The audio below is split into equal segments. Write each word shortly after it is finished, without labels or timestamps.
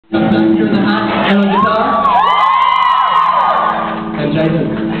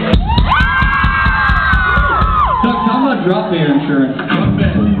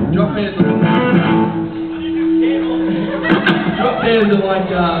guys are like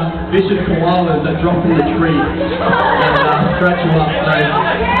vicious koalas that drop from the tree and scratch you up.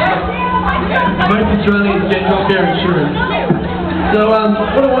 So most Australians get drop their insurance. So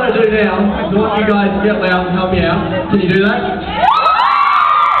what I want to do now is I want you guys to get loud and help me out. Can you do that?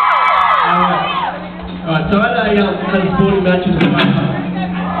 Alright, so at a sporting matches,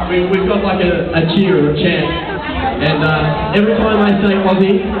 we've got like a cheer or a chant. And every time I say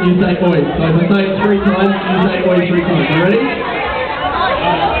Aussie, you say Oi. So if I say it 3 times, you say Oi 3 times. You ready?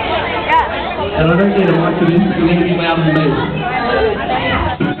 And I don't need a mic for this, you need to be louder than me.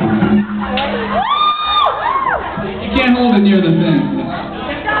 You can't hold it near the thing.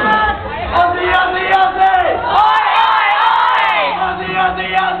 Aussie, Aussie, Aussie! Oi, oi, oi! Aussie,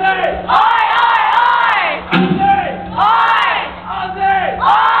 Aussie, Aussie! Oi, oi, oi! Aussie! Oi! Aussie!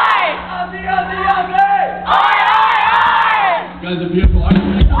 Oi! Aussie, Aussie, Aussie! Oi, oi, oi! You guys are beautiful.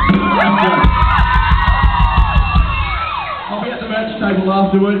 I'll be at the merch table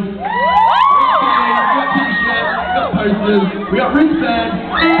afterwards. We got t-shirts, we got posters, we got wristbands.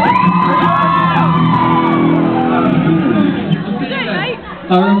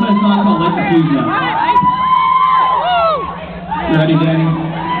 We're going to play a song called Let's Fuse Now. You ready, Danny?